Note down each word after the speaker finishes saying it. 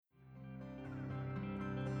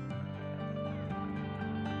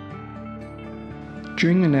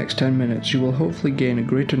During the next 10 minutes, you will hopefully gain a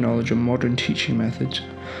greater knowledge of modern teaching methods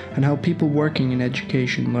and how people working in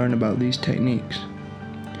education learn about these techniques.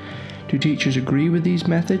 Do teachers agree with these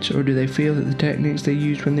methods, or do they feel that the techniques they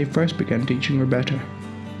used when they first began teaching were better?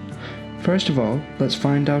 First of all, let's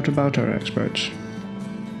find out about our experts.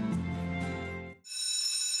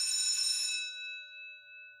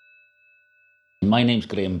 My name's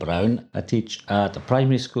Graham Brown. I teach at a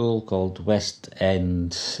primary school called West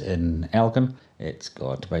End in Elgin. It's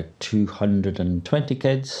got about 220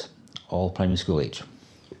 kids, all primary school age.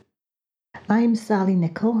 I'm Sally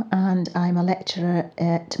Nichol and I'm a lecturer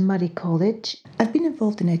at Murray College. I've been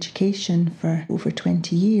involved in education for over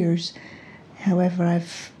 20 years. However,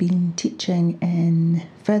 I've been teaching in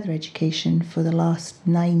further education for the last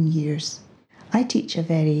 9 years. I teach a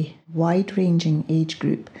very wide-ranging age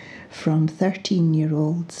group from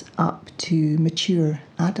 13-year-olds up to mature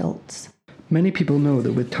adults. Many people know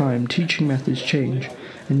that with time, teaching methods change,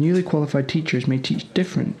 and newly qualified teachers may teach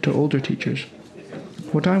different to older teachers.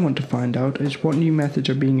 What I want to find out is what new methods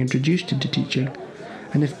are being introduced into teaching,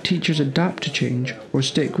 and if teachers adapt to change or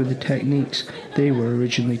stick with the techniques they were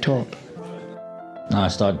originally taught. I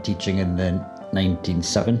started teaching in the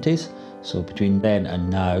 1970s. So between then and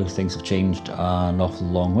now, things have changed an awful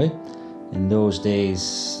long way. In those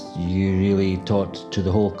days, you really taught to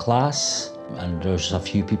the whole class, and there's a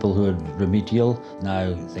few people who are remedial.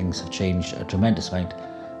 Now things have changed a tremendous amount,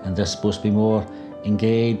 and they're supposed to be more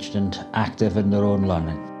engaged and active in their own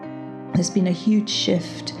learning. There's been a huge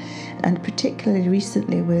shift, and particularly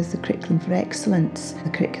recently with the Curriculum for Excellence. The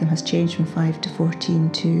curriculum has changed from 5 to 14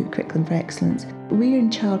 to Curriculum for Excellence. We in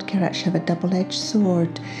childcare actually have a double-edged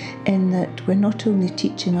sword in that we're not only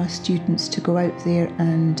teaching our students to go out there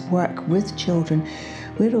and work with children,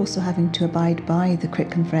 we're also having to abide by the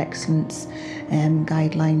Curriculum for Excellence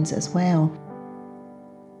guidelines as well.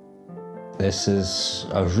 This is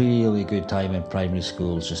a really good time in primary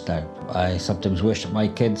schools just now. I sometimes wish that my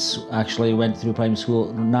kids actually went through primary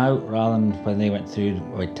school now rather than when they went through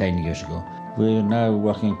about 10 years ago. We're now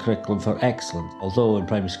working on Curriculum for Excellence. Although in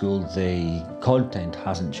primary school the content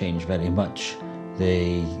hasn't changed very much,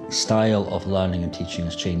 the style of learning and teaching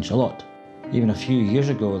has changed a lot. Even a few years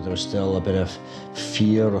ago there was still a bit of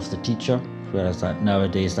fear of the teacher, whereas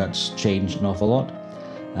nowadays that's changed an awful lot.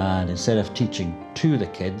 And instead of teaching to the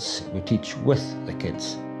kids, we teach with the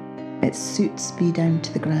kids. It suits me down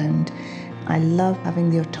to the ground. I love having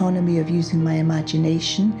the autonomy of using my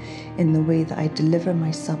imagination in the way that I deliver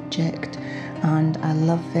my subject, and I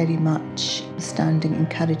love very much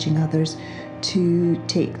encouraging others to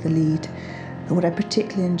take the lead. What I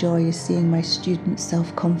particularly enjoy is seeing my students'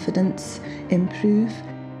 self-confidence improve.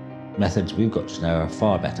 Methods we've got just now are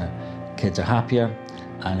far better. Kids are happier,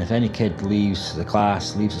 and if any kid leaves the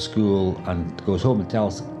class, leaves the school and goes home and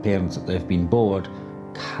tells parents that they've been bored,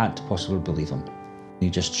 can't possibly believe them. You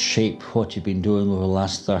just shape what you've been doing over the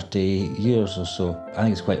last 30 years or so. I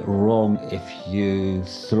think it's quite wrong if you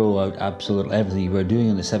throw out absolutely everything you were doing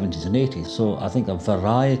in the 70s and 80s. So I think a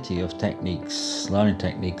variety of techniques, learning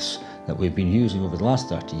techniques that we've been using over the last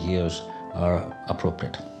 30 years are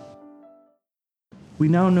appropriate. We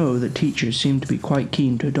now know that teachers seem to be quite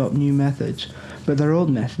keen to adopt new methods, but their old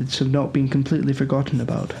methods have not been completely forgotten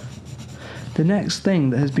about. The next thing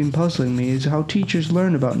that has been puzzling me is how teachers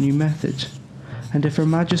learn about new methods, and if Her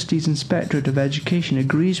Majesty's Inspectorate of Education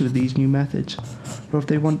agrees with these new methods, or if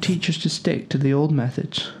they want teachers to stick to the old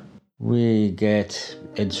methods. We get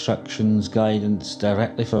instructions, guidance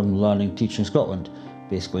directly from Learning Teaching Scotland,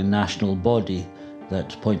 basically a national body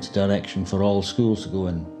that points direction for all schools to go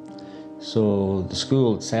in. So the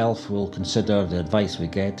school itself will consider the advice we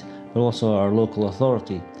get, but also our local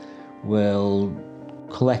authority will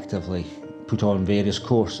collectively put on various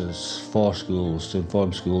courses for schools to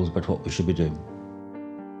inform schools about what we should be doing.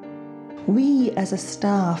 We as a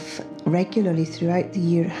staff regularly throughout the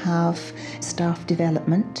year have staff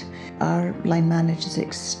development. Our line manager is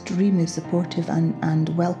extremely supportive and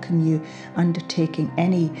welcome you undertaking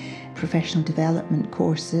any professional development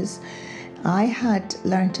courses. I had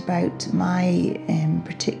learnt about my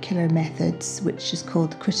particular methods, which is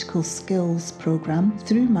called the Critical Skills Programme,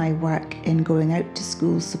 through my work in going out to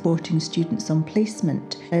schools supporting students on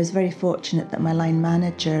placement. I was very fortunate that my line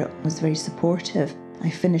manager was very supportive. I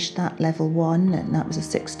finished that level 1, and that was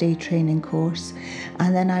a 6-day training course,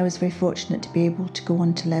 and then I was very fortunate to be able to go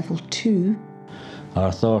on to level 2. Our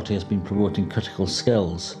authority has been promoting critical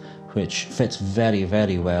skills, which fits very,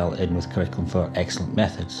 very well in with Curriculum for Excellent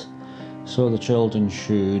methods. So the children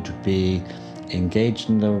should be engaged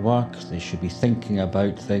in their work, they should be thinking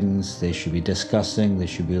about things, they should be discussing, they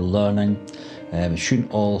should be learning. It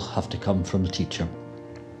shouldn't all have to come from the teacher.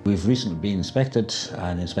 We've recently been inspected,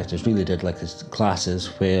 and inspectors really did like this classes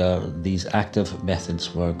where these active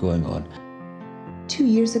methods were going on. 2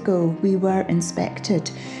 years ago, we were inspected.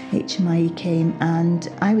 HMIE came, and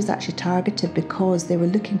I was actually targeted because they were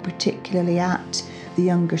looking particularly at the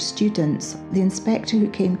younger students. The inspector who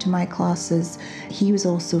came to my classes, he was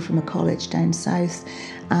also from a college down south,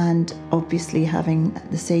 and obviously having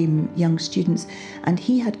the same young students, and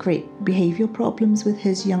he had great behavioural problems with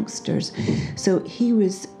his youngsters. So he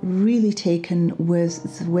was really taken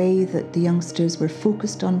with the way that the youngsters were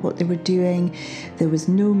focused on what they were doing. There was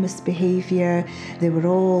no misbehaviour. They were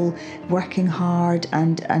all working hard,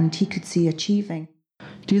 and he could see achieving.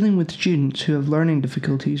 Dealing with students who have learning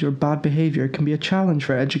difficulties or bad behaviour can be a challenge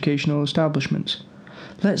for educational establishments.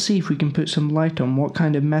 Let's see if we can put some light on what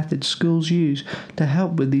kind of methods schools use to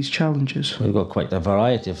help with these challenges. We've got quite a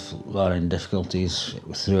variety of learning difficulties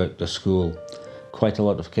throughout the school. Quite a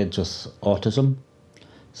lot of kids with autism,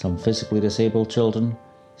 some physically disabled children,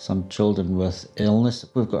 some children with illness.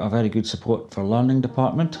 We've got a very good support for learning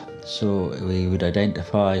department, so we would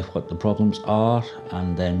identify what the problems are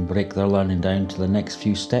and then break their learning down to the next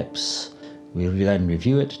few steps. We then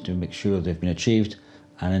review it to make sure they've been achieved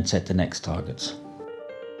and then set the next targets.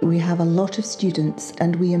 We have a lot of students,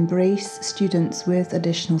 and we embrace students with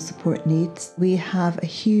additional support needs. We have a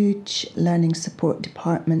huge learning support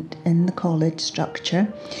department in the college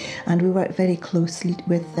structure, and we work very closely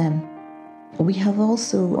with them. We have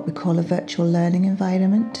also what we call a virtual learning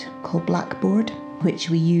environment called Blackboard,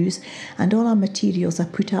 which we use, and all our materials are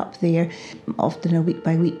put up there, often a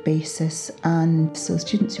week-by-week basis. And so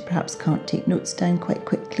students who perhaps can't take notes down quite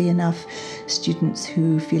quickly enough, students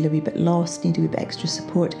who feel a wee bit lost, need a wee bit extra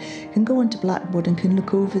support, can go onto Blackboard and can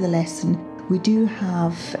look over the lesson. We do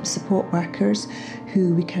have support workers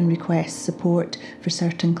who we can request support for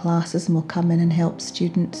certain classes and will come in and help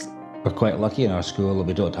students. We're quite lucky in our school that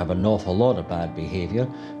we don't have an awful lot of bad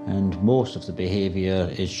behaviour, and most of the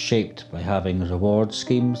behaviour is shaped by having reward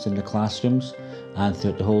schemes in the classrooms and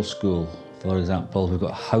throughout the whole school. For example, we've got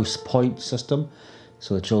a house point system,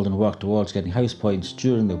 so the children work towards getting house points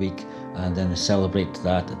during the week and then celebrate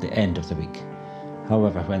that at the end of the week.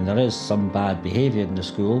 However, when there is some bad behaviour in the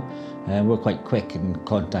school, we're quite quick in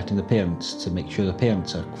contacting the parents to make sure the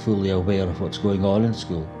parents are fully aware of what's going on in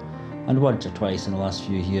school. And once or twice in the last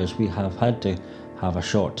few years, we have had to have a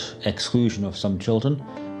short exclusion of some children,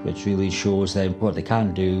 which really shows them what they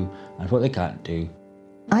can do and what they can't do.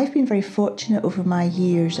 I've been very fortunate over my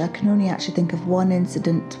years. I can only actually think of one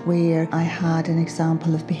incident where I had an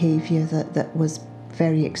example of behaviour that was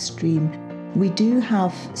very extreme. We do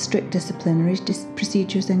have strict disciplinary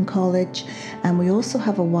procedures in college, and we also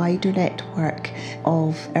have a wider network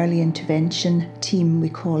of early intervention team, we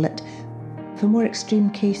call it. For more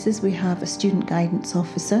extreme cases, we have a student guidance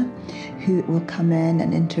officer who will come in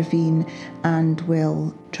and intervene and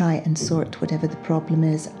will try and sort whatever the problem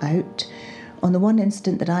is out. On the one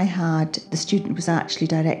incident that I had, the student was actually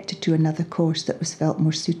directed to another course that was felt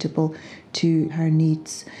more suitable to her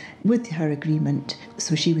needs with her agreement.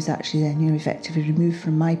 So she was actually then, effectively removed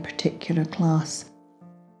from my particular class.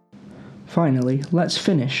 Finally, let's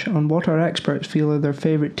finish on what our experts feel are their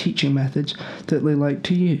favourite teaching methods that they like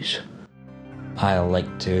to use. I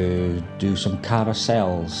like to do some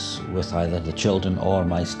carousels with either the children or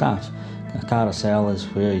my staff. A carousel is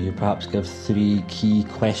where you perhaps give 3 key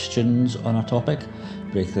questions on a topic,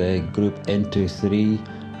 break the group into 3.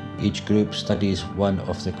 Each group studies one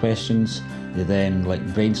of the questions. They then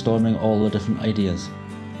brainstorming all the different ideas.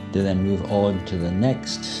 They then move on to the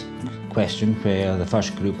next question where the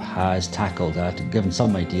first group has tackled that and given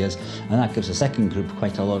some ideas, and that gives the second group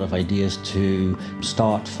quite a lot of ideas to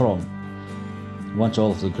start from. Once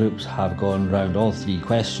all of the groups have gone round all 3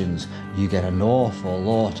 questions, you get an awful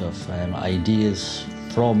lot of ideas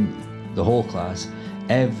from the whole class.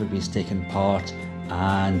 Everybody's taken part,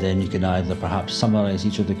 and then you can either perhaps summarise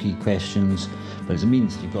each of the key questions, but it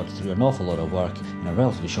means you've got through an awful lot of work in a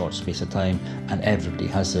relatively short space of time, and everybody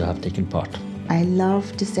has to have taken part. I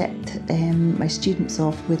love to set my students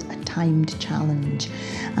off with a timed challenge,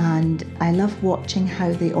 and I love watching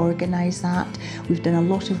how they organise that. We've done a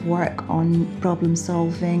lot of work on problem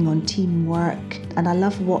solving, on teamwork, and I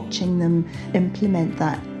love watching them implement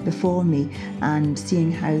that before me and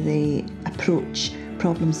seeing how they approach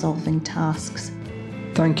problem solving tasks.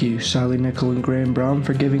 Thank you, Sally Nichol and Graham Brown,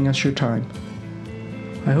 for giving us your time.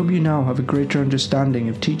 I hope you now have a greater understanding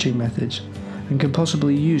of teaching methods and can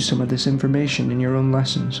possibly use some of this information in your own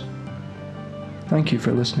lessons. Thank you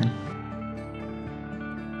for listening.